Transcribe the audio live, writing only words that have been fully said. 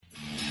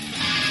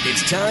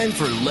It's time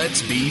for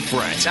Let's Be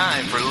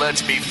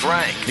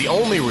Frank. The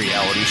only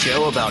reality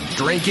show about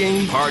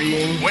drinking,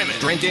 partying, women,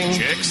 drinking,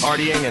 chicks,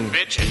 partying, and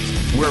bitches.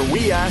 Where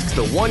we ask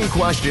the one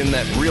question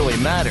that really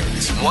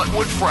matters. What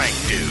would Frank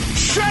do?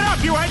 Shut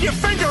up! You had your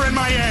finger in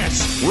my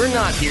ass! We're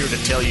not here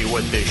to tell you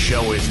what this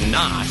show is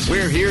not.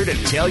 We're here to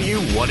tell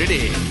you what it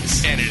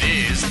is. And it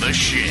is the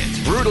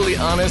shit. Brutally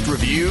honest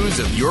reviews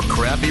of your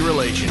crappy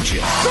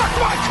relationship. Suck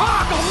my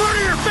cock! I'll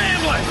murder your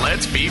family!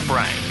 Let's Be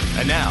Frank.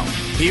 And now,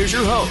 here's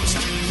your host,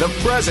 the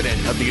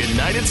President of the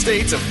United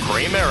States of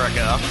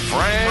Kramerica,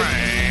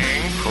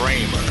 Frank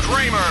Kramer.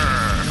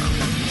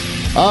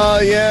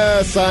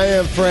 Yes, I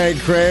am Frank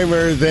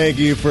Kramer. Thank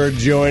you for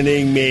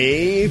joining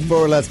me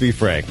for Let's Be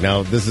Frank.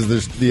 Now, this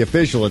is the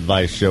official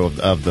advice show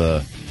of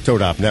the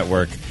Toad Off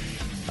Network.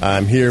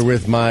 I'm here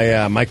with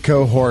my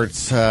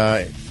cohorts,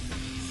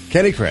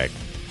 Kenny Craig.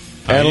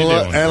 And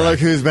look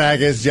who's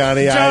back. It's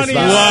Johnny Icebox.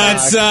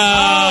 What's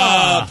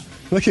up?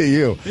 Look at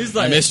you.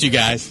 I missed you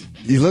guys.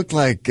 You look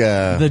like...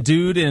 the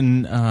dude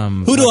in...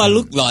 Who do I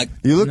look like?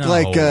 You look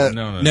like...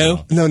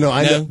 No.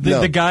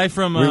 The guy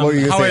from What were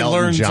you gonna How say, I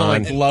Elton Learned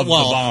John? to Love the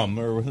Bomb.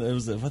 Or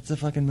what's the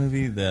fucking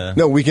movie?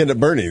 No, Weekend at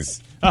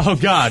Bernie's. Oh,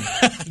 God.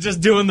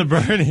 Just doing the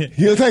Bernie.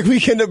 You look like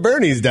Weekend at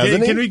Bernie's,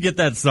 doesn't he? Can we get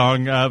that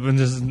song up and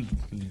just...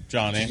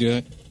 Johnny.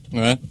 Good. All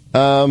right.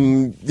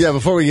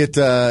 Before we get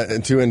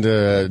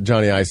into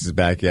Johnny Ice's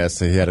back, yes,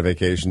 he had a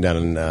vacation down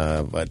in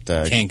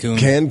Cancun.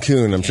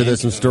 Cancun. I'm sure there's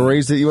some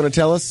stories that you want to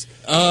tell us.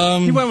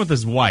 He went with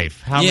his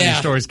wife. How many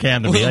stories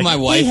can there be? With my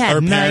wife,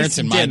 her parents,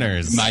 and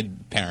dinners. my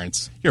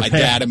parents. Your dad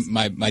parents.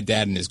 and my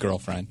dad and his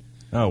girlfriend.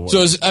 Oh, well. So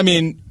it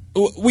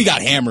was, we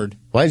got hammered.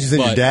 Why didn't you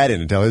send your dad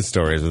in to tell his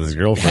stories with his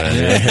girlfriend?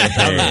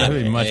 That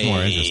would be much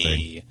more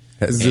interesting.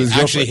 Is his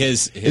Actually,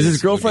 is his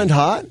girlfriend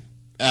hot?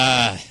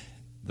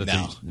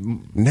 No.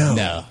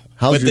 No.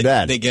 How's your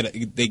dad?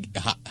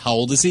 How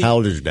old is he? How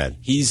old is your dad?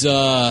 He's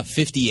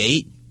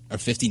 58 or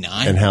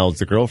 59. And how old's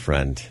the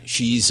girlfriend?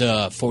 She's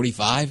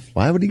 45.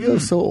 Why would he go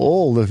so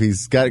old if he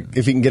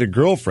can get a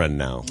girlfriend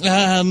now?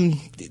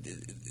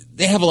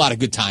 They have a lot of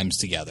good times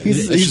together.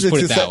 He's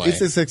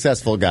a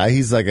successful guy.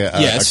 He's like a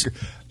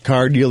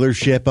car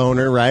dealership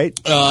owner, right?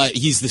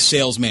 He's the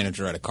sales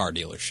manager at a car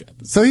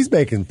dealership. So he's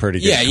making pretty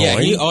good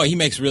coin. He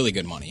makes really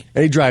good money.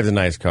 And he drives a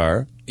nice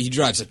car. He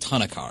drives a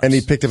ton of cars. And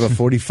he picked up a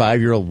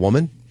 45-year-old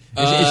woman?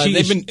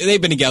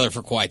 They've been together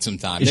for quite some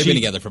time. They've been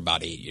together for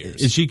about 8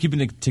 years. Is she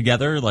keeping it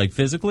together, like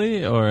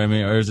physically, or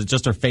is it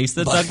just her face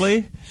that's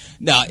ugly?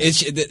 No,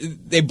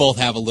 they both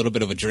have a little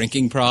bit of a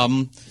drinking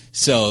problem.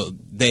 So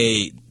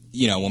they,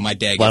 when my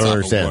dad gets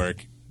off of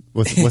work.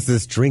 What's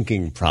this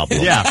drinking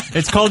problem? Yeah,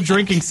 it's called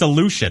drinking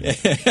solution. You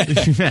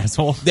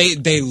asshole.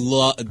 They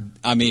love.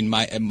 I mean,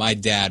 my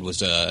dad was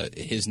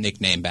his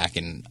nickname back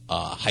in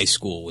high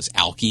school was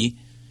Alky.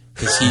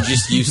 Because he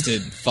just used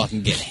to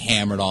fucking get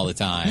hammered all the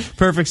time.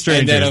 Perfect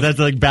strangers. That's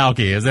like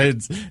Balky. It's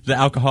the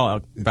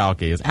alcoholic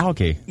Balky. It's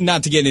Alky.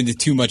 Not to get into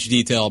too much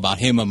detail about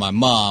him and my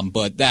mom,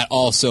 but that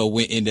also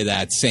went into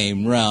that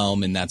same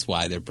realm, and that's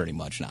why they're pretty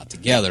much not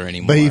together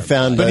anymore. But he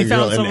found a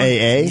girl in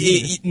AA?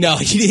 No,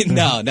 he didn't.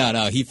 No.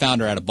 He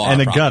found her at a bar.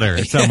 In a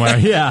gutter somewhere,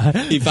 yeah.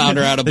 He found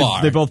her at a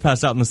bar. They both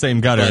passed out in the same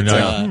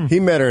gutter. He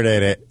met her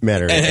at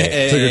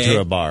AA. Took her to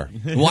a bar.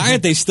 Why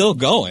aren't they still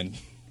going?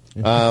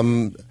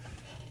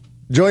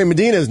 Joey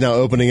Medina is now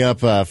opening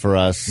up for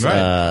us. Right.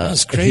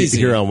 That's crazy.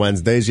 Here on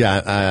Wednesdays,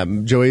 yeah.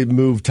 Joey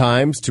moved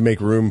times to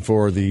make room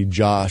for the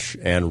Josh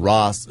and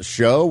Ross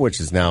show, which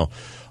is now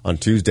on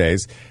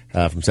Tuesdays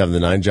from 7 to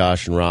 9.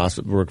 Josh and Ross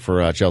work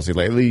for Chelsea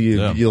lately.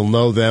 You'll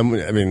know them.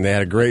 I mean, they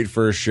had a great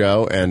first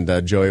show,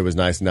 and Joey was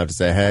nice enough to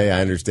say, hey, I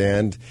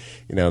understand.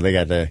 They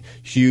got a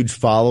huge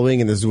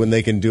following, and this is when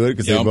they can do it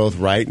because they both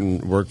write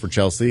and work for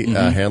Chelsea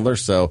Handler.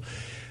 So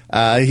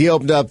he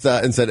opened up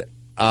and said,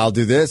 I'll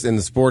do this. In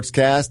the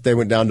sportscast, they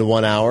went down to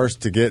 1 hour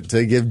to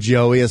give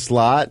Joey a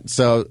slot.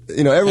 So,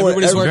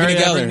 everybody's working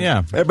together.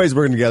 Everybody's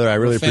working together. I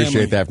really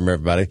appreciate that from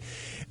everybody.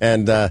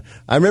 And I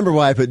remember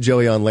why I put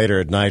Joey on later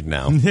at night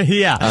now.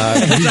 Yeah.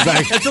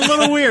 It's a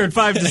little weird,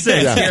 5 to 6,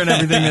 hearing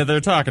everything that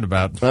they're talking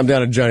about. I'm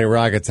down at Johnny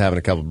Rockets having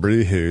a couple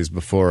brew-hoos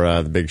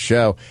before the big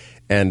show.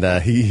 And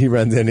he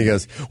runs in. He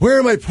goes, "Where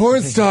are my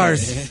porn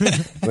stars?"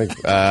 I'm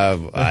like,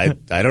 I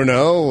don't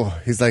know.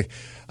 He's like,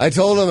 I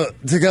told him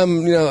to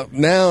come,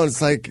 now.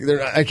 It's like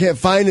I can't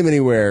find him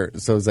anywhere.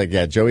 So it's like,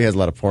 yeah, Joey has a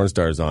lot of porn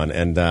stars on,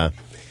 and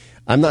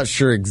I'm not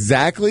sure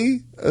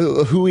exactly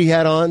who he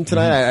had on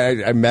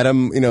tonight. I met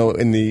him,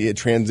 in the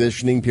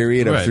transitioning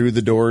period of through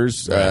the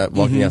doors,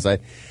 walking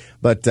outside.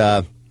 But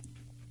the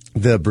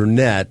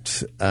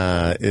brunette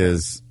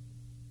is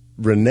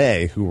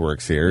Renee, who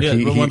works here. Yeah,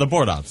 one of the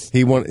board ops.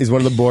 He's one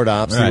of the board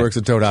ops. Right. He works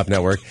at Toad Off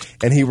Network,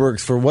 and he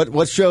works for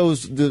what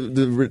shows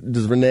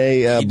does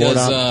Renee board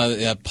op?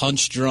 He does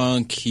Punch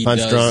Drunk. He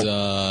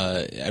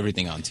does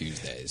everything on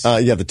Tuesdays.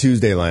 The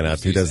Tuesday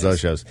lineup. He does those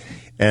shows,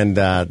 and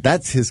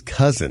that's his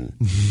cousin,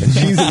 and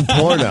she's in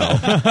porno.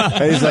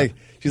 And he's like,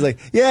 she's like,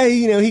 yeah,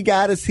 he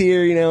got us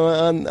here,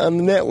 on the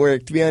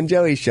network to be on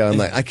Joey's show. I'm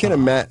like, I can't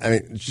imagine. I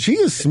mean, she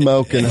is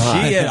smoking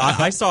hot.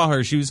 I saw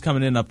her. She was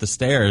coming in up the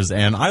stairs,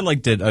 and I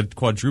did a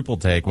quadruple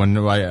take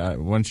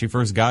when she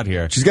first got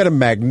here. She's got a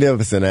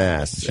magnificent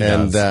ass,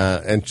 and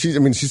does.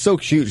 she's so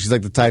cute. She's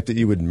like the type that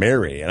you would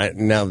marry.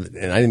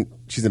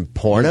 She's in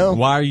porno.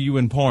 Why are you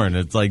in porn?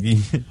 It's like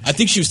I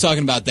think she was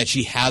talking about that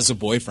she has a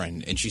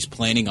boyfriend and she's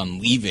planning on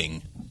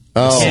leaving.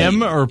 Oh.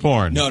 Him or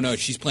porn? No,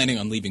 she's planning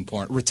on leaving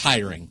porn,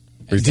 retiring.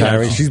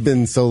 Retiring? She's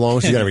been so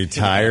long, she's got to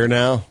retire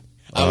now?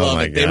 I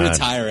love it. God. They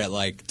retire at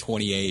like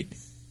 28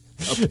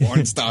 of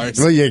porn stars.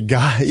 Well, you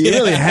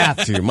really have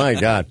to. My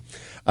God.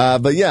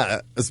 But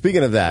yeah,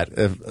 speaking of that,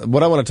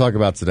 what I want to talk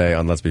about today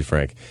on Let's Be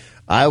Frank,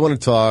 I want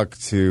to talk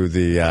to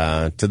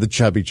the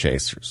chubby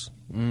chasers.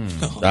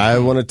 I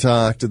want to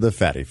talk to the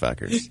fatty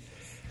fuckers.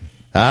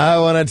 I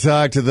want to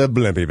talk to the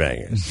blimpy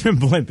bangers.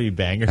 Blimpy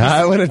bangers.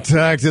 I want to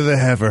talk to the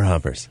heifer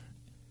humpers.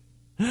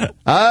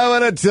 I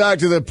want to talk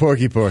to the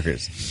porky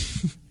porkers.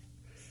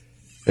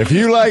 If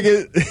you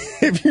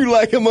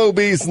like them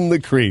obese in the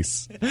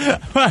crease,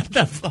 What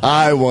the fuck?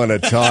 I want to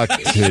talk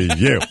to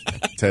you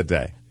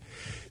today.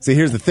 See,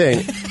 here's the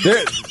thing.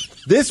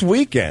 This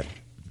weekend,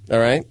 all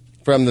right,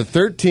 from the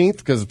 13th,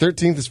 because the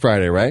 13th is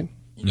Friday, right?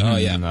 Oh,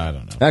 yeah. I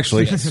don't know.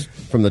 Actually,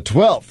 from the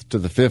 12th to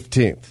the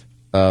 15th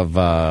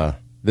of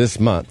this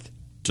month,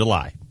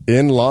 July.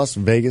 in Las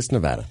Vegas,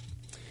 Nevada,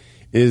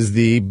 is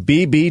the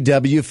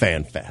BBW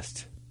Fan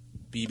Fest.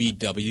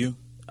 BBW?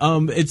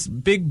 It's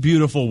Big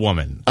Beautiful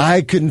Woman.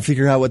 I couldn't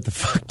figure out what the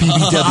fuck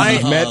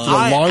BBW meant for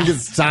the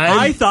longest time.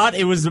 I thought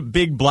it was a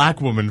big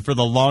black woman for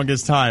the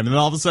longest time, and then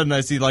all of a sudden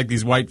I see like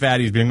these white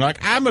fatties being like,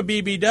 "I'm a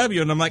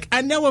BBW," and I'm like,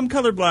 "I know I'm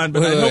colorblind,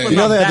 but I hope I'm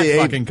not that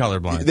fucking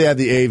colorblind." They had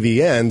the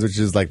AVNs, which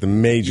is like the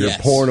major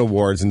Yes. porn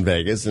awards in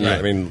Vegas, and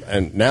Right.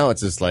 and now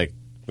it's just like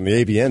when the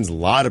AVNs, a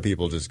lot of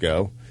people just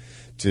go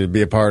to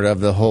be a part of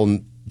the whole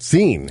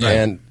scene, Right.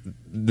 and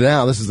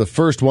now this is the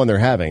first one they're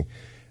having,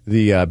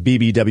 the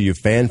BBW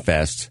Fan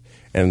Fest,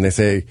 and they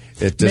say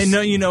it just. No,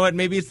 you know what?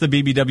 Maybe it's the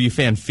BBW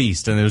Fan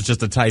Feast, and it was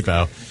just a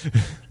typo.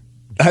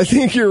 I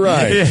think you're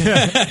right. You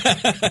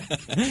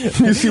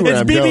see where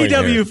It's I'm going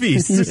BBW here.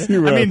 Feast. You see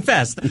where I mean,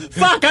 Fest.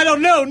 Fuck, I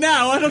don't know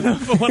now. I don't know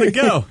if I want to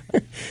go.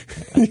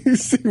 You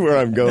see where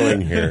I'm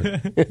going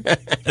here.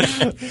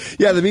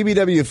 Yeah, the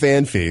BBW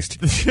Fan Feast.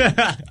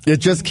 It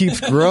just keeps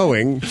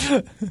growing.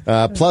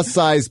 Plus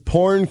size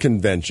porn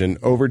convention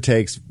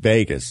overtakes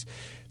Vegas.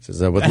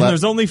 Says, with And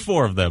there's only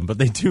 4 of them, but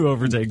they do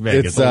overtake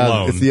Vegas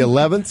alone. it's the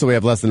 11th, so we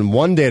have less than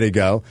 1 day to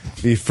go.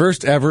 The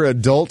first ever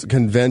adult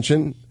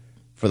convention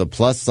for the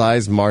plus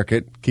size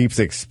market keeps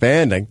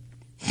expanding,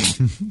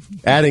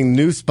 adding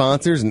new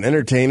sponsors and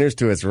entertainers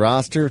to its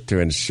roster to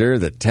ensure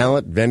that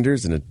talent,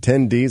 vendors, and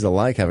attendees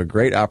alike have a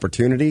great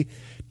opportunity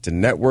to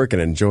network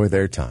and enjoy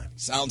their time.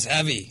 Sounds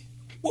heavy.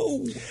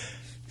 Whoa.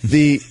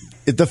 The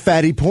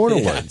Fatty Porn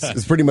Awards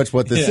is pretty much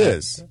what this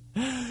is.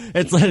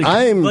 It's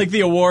like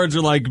the awards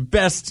are like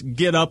best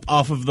get up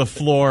off of the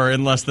floor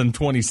in less than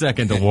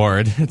 20-second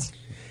award.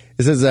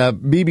 It says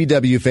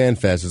BBW Fan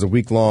Fest is a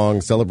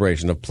week-long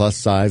celebration of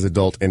plus-size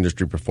adult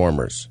industry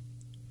performers.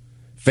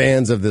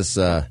 Fans of this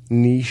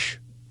niche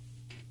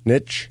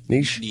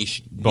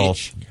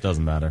Both.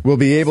 Doesn't matter. will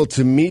be able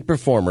to meet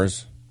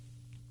performers.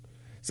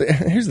 So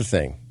here's the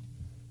thing.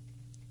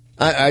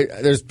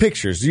 There's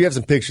pictures. You have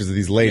some pictures of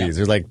these ladies. Yeah.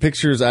 There's like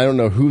pictures. I don't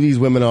know who these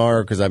women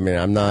are because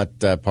I'm not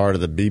part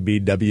of the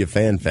BBW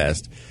Fan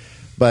Fest.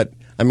 But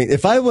I mean,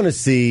 if I want to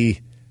see,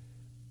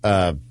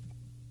 I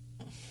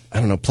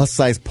don't know, plus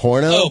size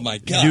porno. Oh my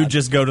God. You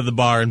just go to the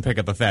bar and pick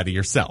up a fatty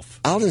yourself.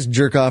 I'll just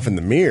jerk off in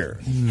the mirror.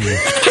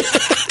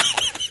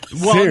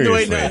 Well,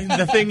 Seriously.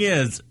 the thing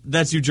is,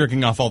 that's you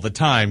jerking off all the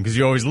time because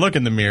you always look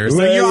in the mirror. So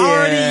Well, you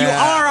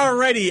yeah. are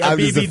already a I'm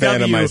BBW. just a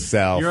fan of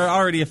myself. You're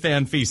already a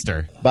fan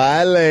feaster.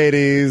 Bye,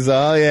 ladies.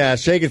 Oh, yeah.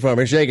 Shake it for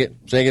me. Shake it.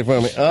 Shake it for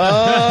me.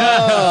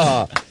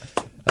 Oh.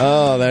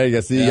 Oh, there you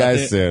go. See you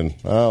guys soon.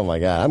 Oh, my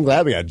God. I'm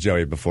glad we got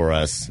Joey before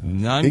us. I'm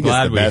He gets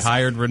glad the we best-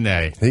 hired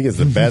Renee. He is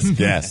the best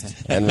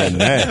guest. And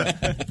Renee.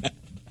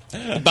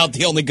 About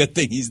the only good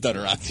thing he's done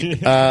around here.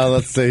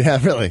 Let's see. Yeah,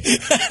 really.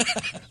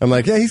 I'm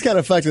like, yeah, he's kind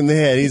of fucked in the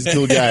head. He's a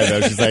cool guy,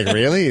 though. She's like,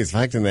 really? He's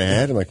fucked in the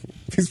head? I'm like,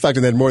 he's fucked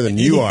in the head more than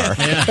you are.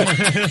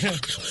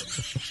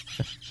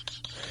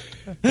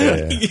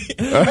 Yeah.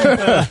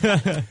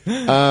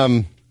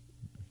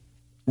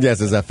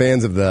 Yes, as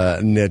fans of the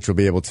niche will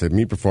be able to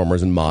meet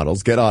performers and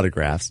models, get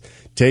autographs,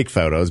 take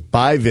photos,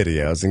 buy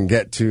videos, and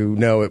get to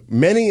know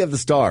many of the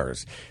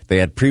stars they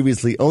had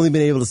previously only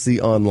been able to see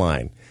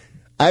online.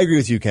 I agree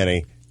with you,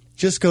 Kenny.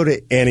 Just go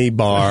to any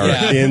bar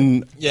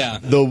in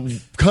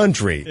the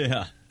country,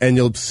 and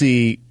you'll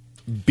see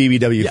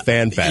BBW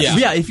Fan Fest.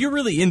 Yeah, if you're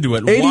really into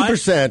it,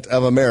 80%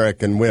 of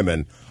American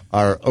women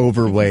are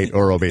overweight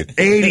or obese.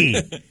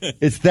 80.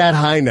 It's that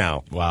high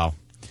now. Wow.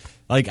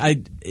 How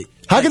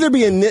can there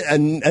be a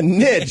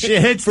niche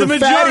It's for the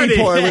fatty majority.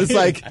 porn when it's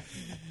like,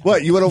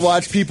 what, you want to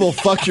watch people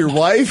fuck your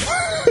wife?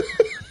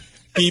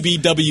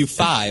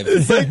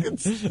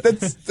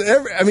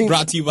 BBW5. I mean,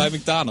 brought to you by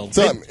McDonald's.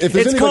 So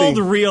it's called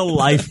real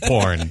life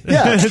porn.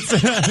 Yeah.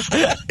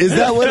 Is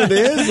that what it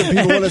is? If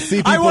people want to see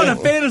people... I want a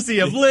fantasy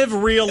of live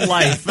real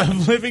life,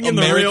 of living in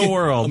the real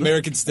world.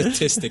 American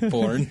statistic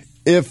porn.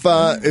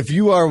 If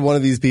you are one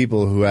of these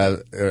people who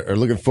are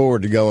looking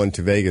forward to going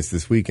to Vegas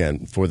this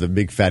weekend for the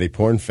Big Fatty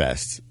Porn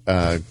Fest,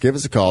 give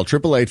us a call,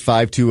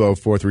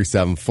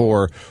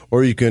 888-520-4374,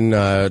 or you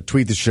can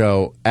tweet the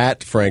show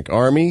at Frank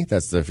Army.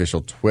 That's the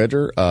official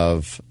Twitter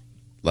of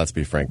Let's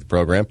Be Frank, the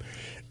program.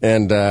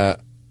 And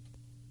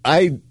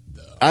I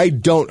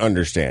don't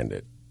understand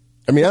it.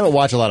 I mean, I don't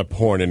watch a lot of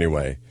porn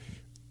anyway,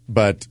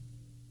 but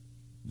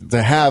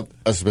to have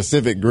a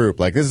specific group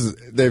like this is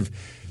they're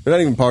not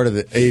even part of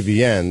the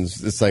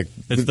AVNs. It's like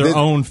it's their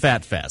own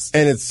fat fest,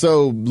 and it's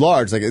so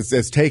large, like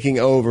it's taking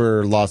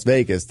over Las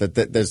Vegas. That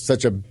there's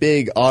such a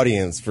big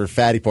audience for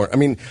fatty porn. I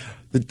mean,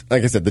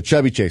 like I said, the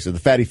chubby chaser, the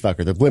fatty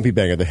fucker, the blimpy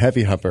banger, the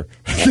heavy humper,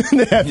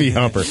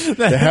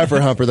 the heifer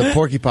humper, the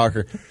porky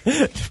parker,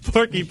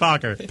 Porky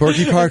Parker,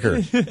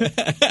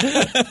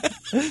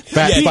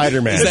 Fat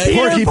Spider-Man,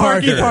 Porky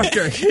Parker, Peter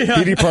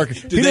Parker,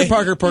 Peter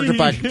Parker, Porky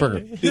Parker.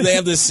 Do they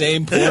have the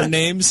same porn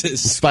names?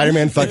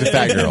 Spider-Man fucked a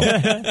fat girl.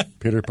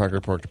 Peter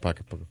Parker, Porky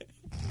Parker.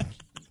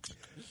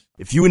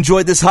 If you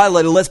enjoyed this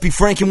highlight of Let's Be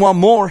Frank and want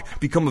more,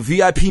 become a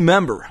VIP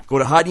member. Go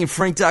to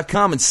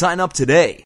HeidiandFrank.com and sign up today.